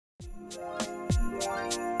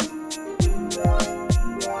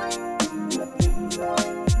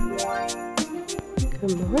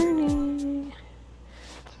Good morning.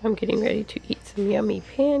 So I'm getting ready to eat some yummy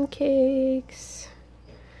pancakes.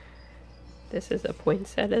 This is a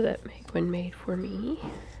poinsettia that Megwin made for me.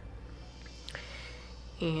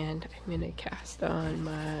 And I'm going to cast on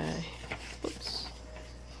my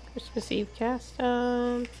Christmas Eve cast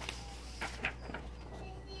on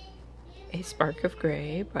A Spark of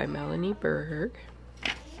Gray by Melanie Berg.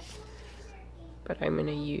 But I'm going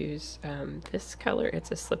to use this color.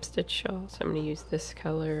 It's a slip stitch shawl, so I'm going to use this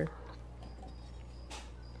color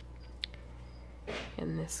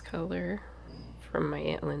and this color from my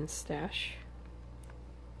Aunt Lynn's stash.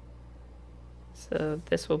 So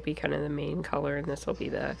this will be kind of the main color, and this will be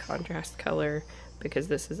the contrast color, because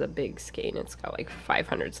this is a big skein. It's got like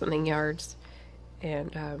 500 something yards,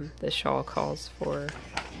 and the shawl calls for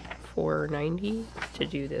 $4.90 to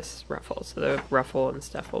do this ruffle. So the ruffle and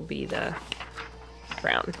stuff will be the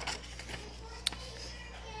brown.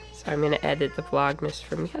 So I'm going to edit the Vlogmas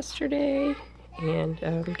from yesterday and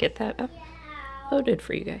get that uploaded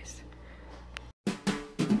for you guys.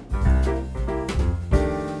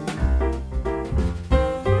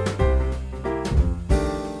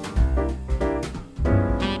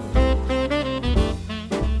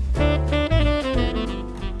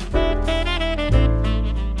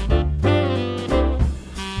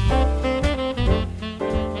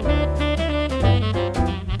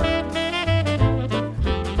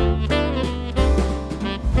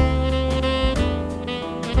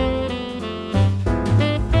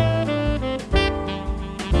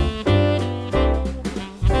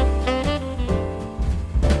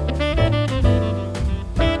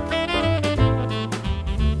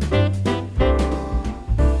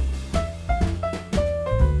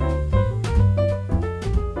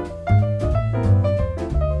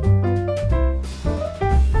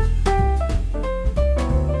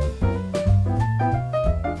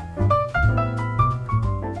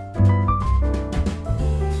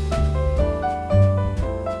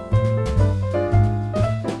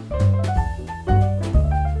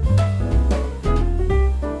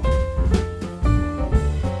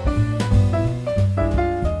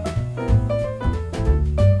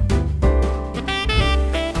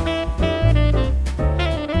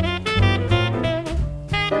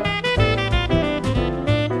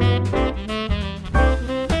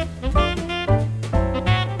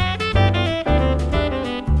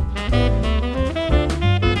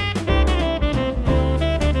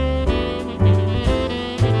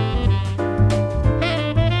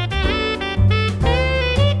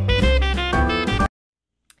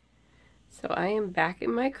 So I am back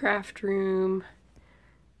in my craft room,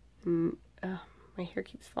 and my hair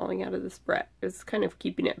keeps falling out of this brett. It's kind of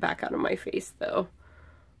keeping it back out of my face though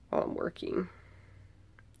while I'm working.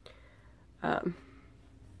 Here,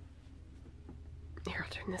 I'll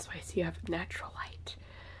turn this way so you have natural light.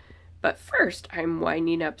 But first, I'm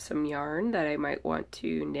winding up some yarn that I might want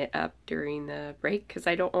to knit up during the break, because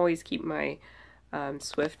I don't always keep my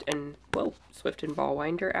Swift and ball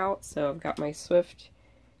winder out. So I've got my Swift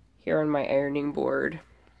here on my ironing board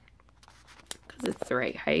because it's the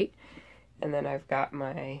right height, and then I've got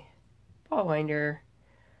my ball winder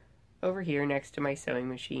over here next to my sewing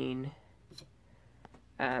machine.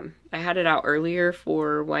 I had it out earlier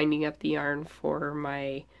for winding up the yarn for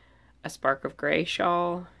my A Spark of Gray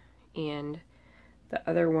shawl, and the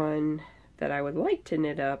other one that I would like to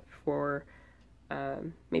knit up for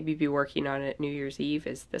maybe be working on it New Year's Eve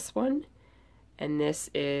is this one, and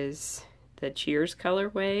this is the Cheers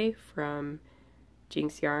colorway from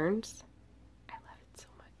Jinx Yarns. I love it so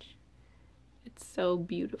much. It's so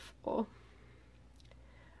beautiful.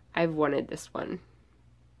 I've wanted this one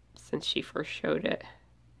since she first showed it,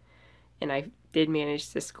 and I did manage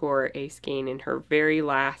to score a skein in her very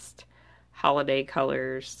last holiday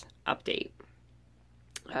colors update,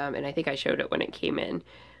 and I think I showed it when it came in,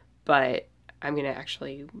 but I'm gonna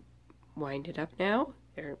actually wind it up now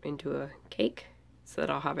into a cake so that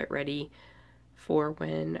I'll have it ready for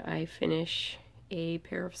when I finish a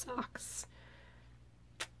pair of socks.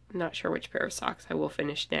 I'm not sure which pair of socks I will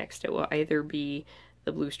finish next. It will either be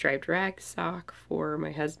the blue striped rag sock for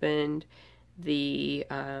my husband, the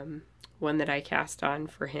one that I cast on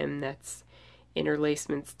for him that's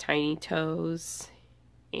Interlacement's Tiny Toes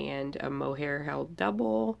and a mohair held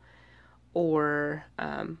double, or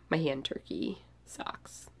my hand turkey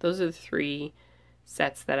socks. Those are the three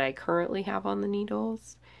sets that I currently have on the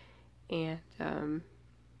needles. And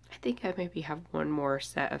I think I maybe have one more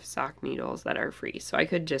set of sock needles that are free, so I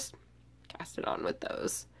could just cast it on with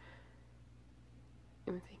those.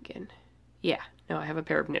 I'm thinking, yeah, no, I have a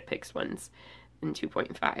pair of Knit Picks ones in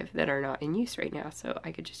 2.5 that are not in use right now, so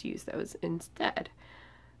I could just use those instead.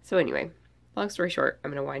 So anyway, long story short,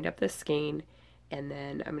 I'm going to wind up this skein, and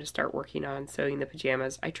then I'm going to start working on sewing the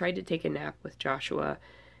pajamas. I tried to take a nap with Joshua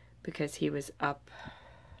because he was up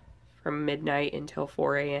from midnight until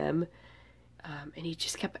 4 a.m. And he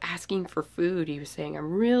just kept asking for food. He was saying,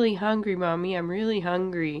 "I'm really hungry, Mommy, I'm really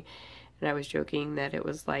hungry." And I was joking that it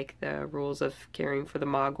was like the rules of caring for the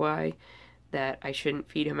Mogwai, that I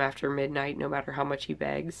shouldn't feed him after midnight no matter how much he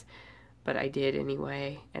begs. But I did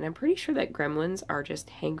anyway. And I'm pretty sure that gremlins are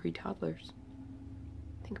just hangry toddlers.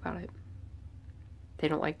 Think about it. They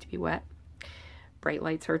don't like to be wet. Bright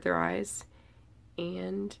lights hurt their eyes.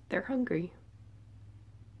 And they're hungry.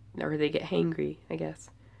 Or they get hangry, I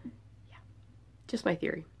guess. Yeah. Just my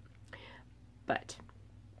theory. But,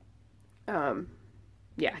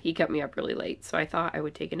 yeah, he kept me up really late. So I thought I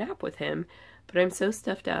would take a nap with him. But I'm so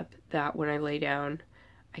stuffed up that when I lay down,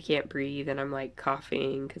 I can't breathe, and I'm like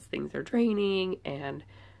coughing because things are draining, and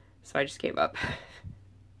so I just gave up.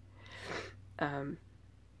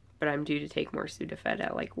 But I'm due to take more Sudafed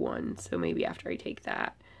at like 1, so maybe after I take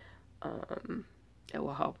that, it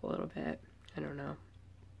will help a little bit. I don't know.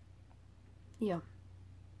 Yeah.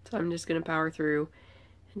 So I'm just gonna power through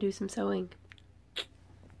and do some sewing.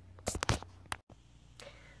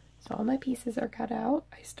 So all my pieces are cut out.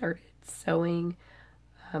 I started sewing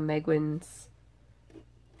Megwin's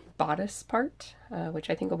bodice part, which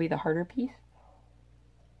I think will be the harder piece.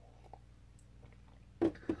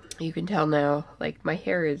 You can tell now, like, my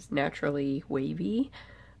hair is naturally wavy,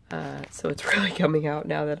 so it's really coming out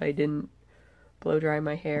now that I didn't blow dry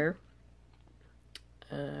my hair.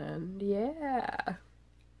 And yeah,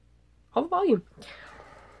 all the volume.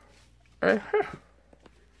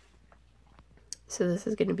 So this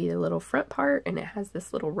is going to be the little front part, and it has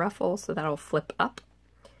this little ruffle, so that'll flip up.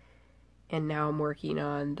 And now I'm working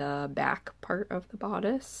on the back part of the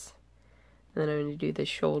bodice. And then I'm going to do the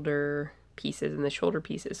shoulder pieces, and the shoulder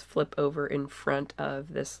pieces flip over in front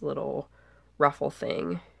of this little ruffle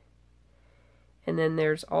thing. And then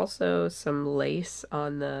there's also some lace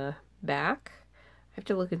on the back. I have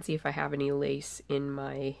to look and see if I have any lace in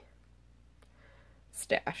my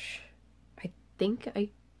stash. I think I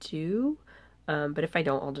do, but if I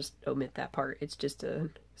don't, I'll just omit that part. It's just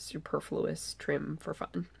a superfluous trim for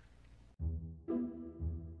fun.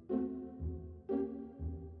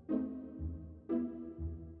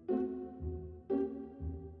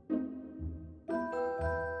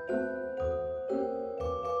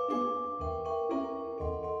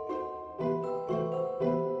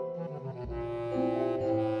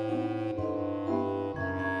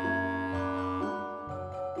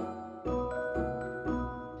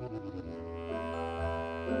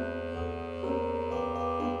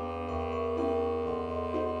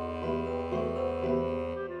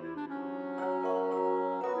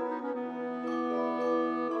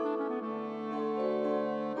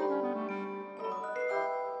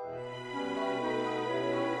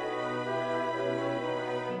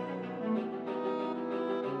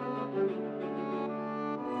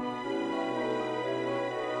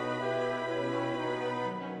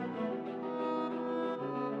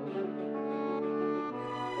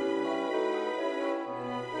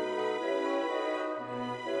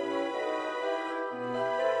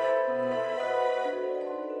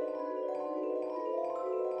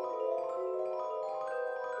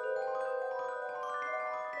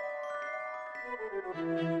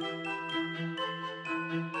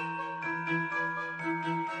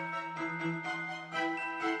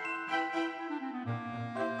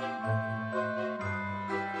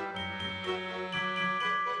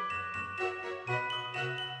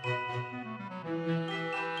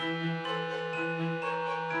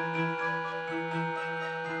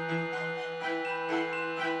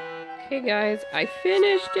 Okay guys, I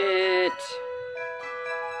finished it!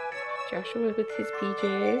 Joshua with his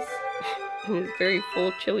PJs and his very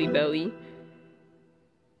full chili belly.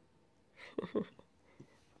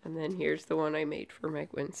 And then here's the one I made for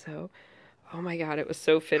Megwin. So, oh my god, it was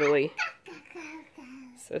so fiddly.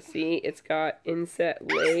 So see, it's got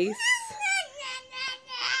inset lace.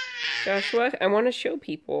 Joshua, I want to show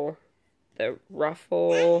people the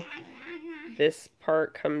ruffle. This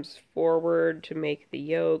part comes forward to make the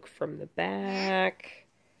yoke from the back.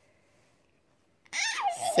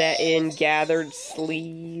 Set in gathered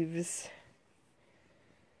sleeves.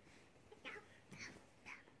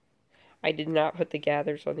 I did not put the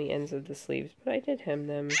gathers on the ends of the sleeves, but I did hem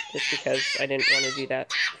them just because I didn't want to do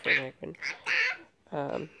that for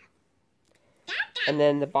Megwin. And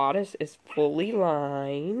then the bodice is fully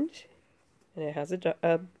lined, and it has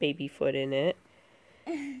a baby foot in it.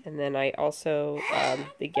 And then I also,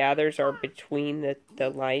 the gathers are between the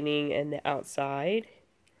lining and the outside.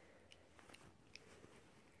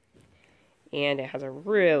 and it has a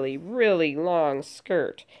really, really long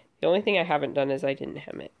skirt. The only thing I haven't done is I didn't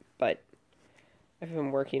hem it, but I've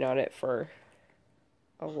been working on it for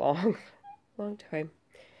a long time.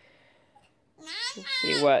 Let's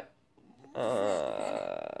see what,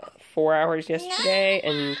 4 hours yesterday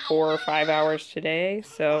and 4 or 5 hours today,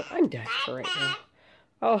 so I'm done for right now.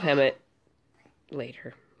 I'll hem it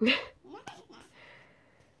later.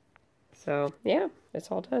 So, yeah,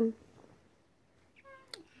 it's all done.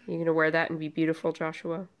 You gonna wear that and be beautiful,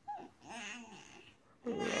 Joshua?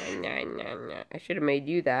 Nah. I should have made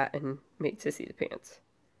you that and made Sissy the pants.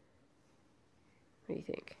 What do you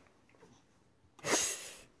think?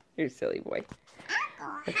 You're a silly boy.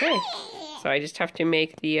 Okay, so I just have to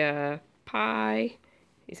make the pie.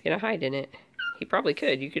 He's gonna hide in it. He probably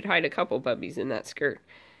could. You could hide a couple bubbies in that skirt.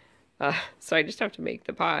 So I just have to make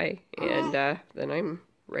the pie, and then I'm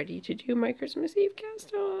ready to do my Christmas Eve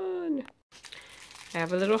cast on. I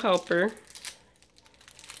have a little helper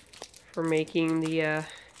for making the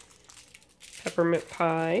peppermint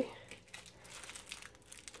pie.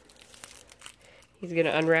 He's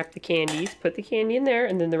gonna unwrap the candies, put the candy in there,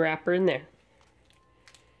 and then the wrapper in there.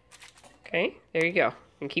 Okay, there you go.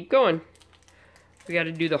 And keep going. We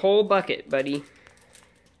gotta do the whole bucket, buddy.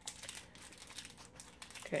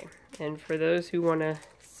 Okay, and for those who wanna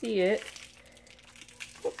see it,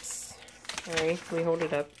 oops, sorry, let me hold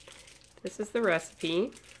it up. This is the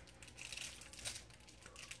recipe.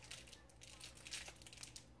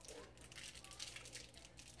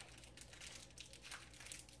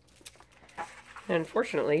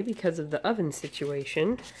 Unfortunately, because of the oven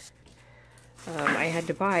situation, I had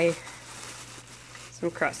to buy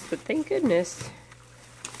some crust, but thank goodness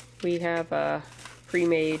we have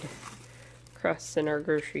pre-made crusts in our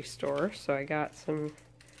grocery store. So I got some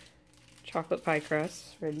chocolate pie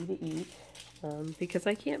crusts ready to eat because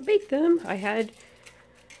I can't bake them. I had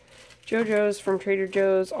JoJo's from Trader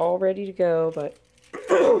Joe's all ready to go, but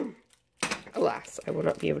alas, I will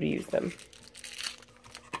not be able to use them.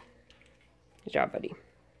 Good job, buddy.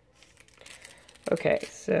 Okay,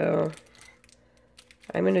 so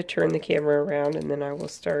I'm going to turn the camera around and then I will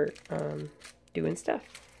start doing stuff.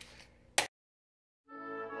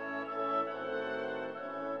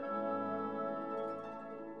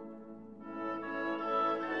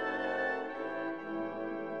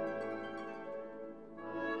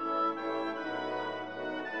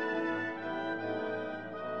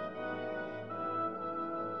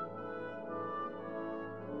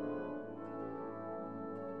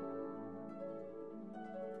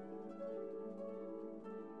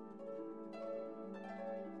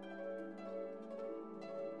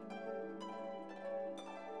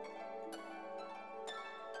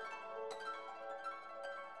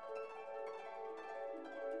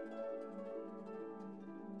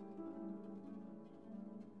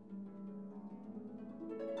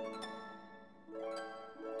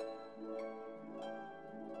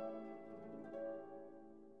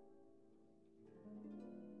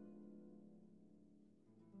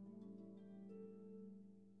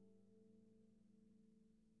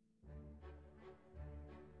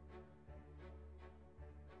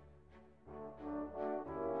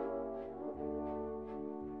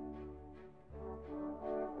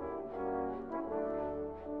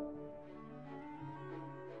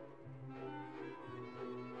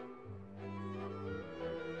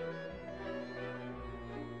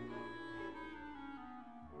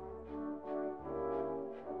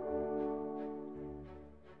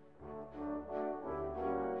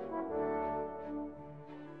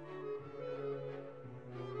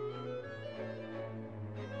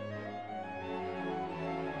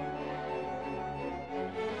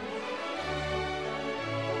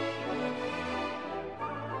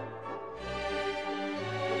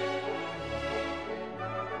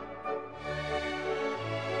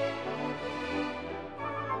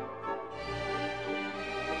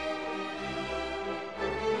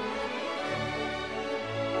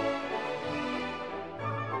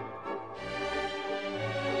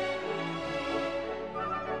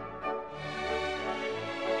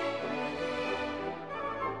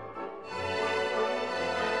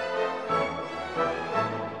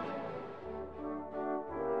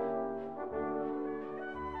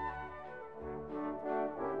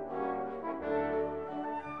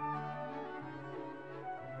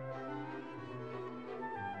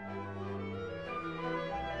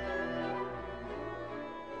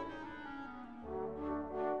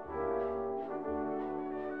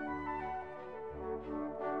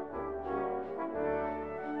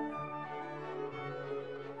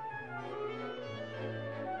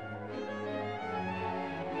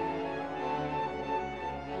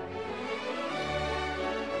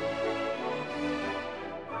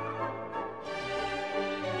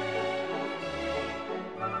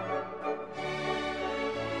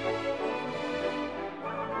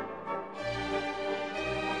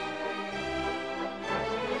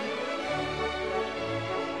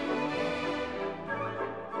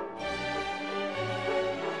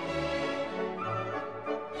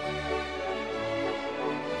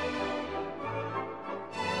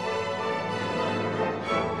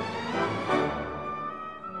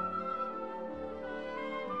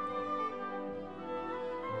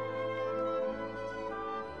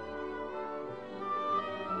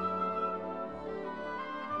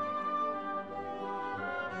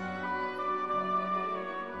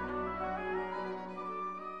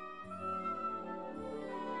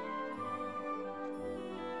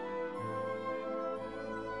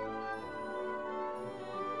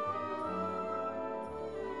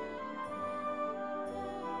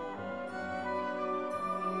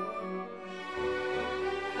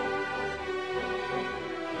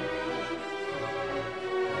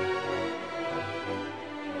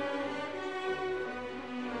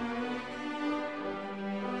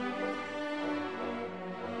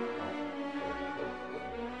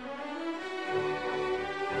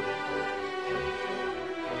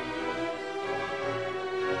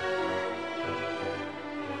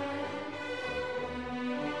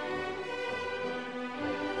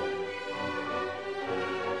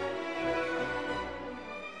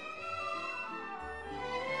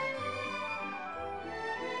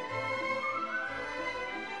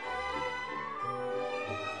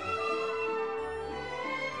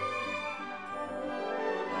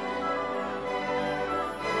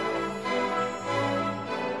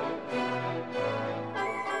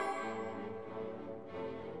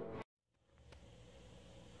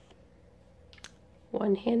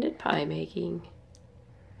 One-handed pie making.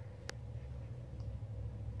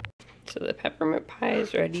 So the peppermint pie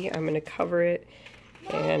is ready. I'm going to cover it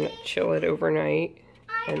and chill it overnight.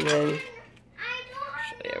 And then,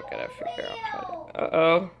 actually, I've got to figure out how to...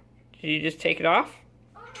 Uh-oh. Did you just take it off?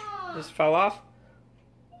 Just fell off?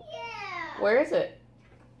 Yeah. Where is it?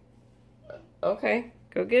 Okay,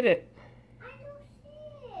 go get it. I don't see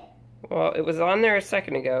it. Well, it was on there a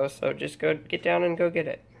second ago, so just go get down and go get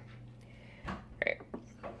it. All right.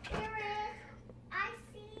 There it is. I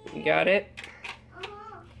see it. You got it?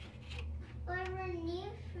 But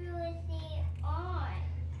underneath is the on.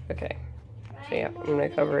 Okay. So yeah, I'm gonna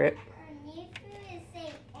cover it. Underneath is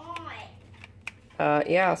the on.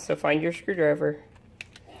 Yeah, so find your screwdriver.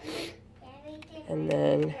 And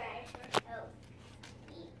then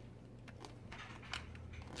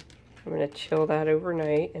I'm going to chill that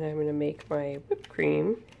overnight, and I'm going to make my whipped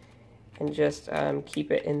cream and just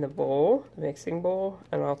keep it in the bowl, the mixing bowl,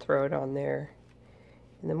 and I'll throw it on there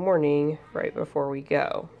in the morning right before we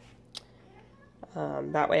go.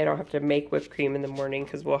 That way I don't have to make whipped cream in the morning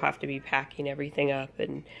because we'll have to be packing everything up,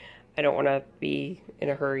 and I don't want to be in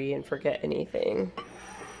a hurry and forget anything.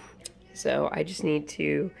 So I just need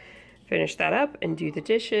to finish that up and do the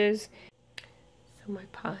dishes. So my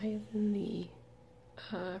pie is in the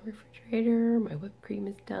refrigerator, my whipped cream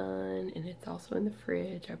is done, and it's also in the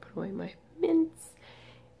fridge. I put away my mints,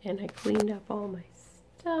 and I cleaned up all my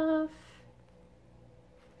stuff.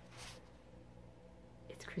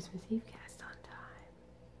 It's Christmas Eve cast on time.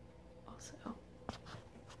 Also,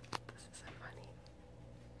 this isn't funny.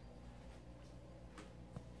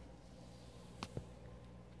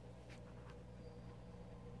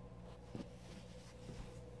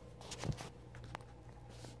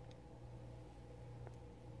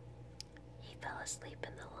 He fell asleep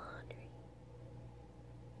in the lawn.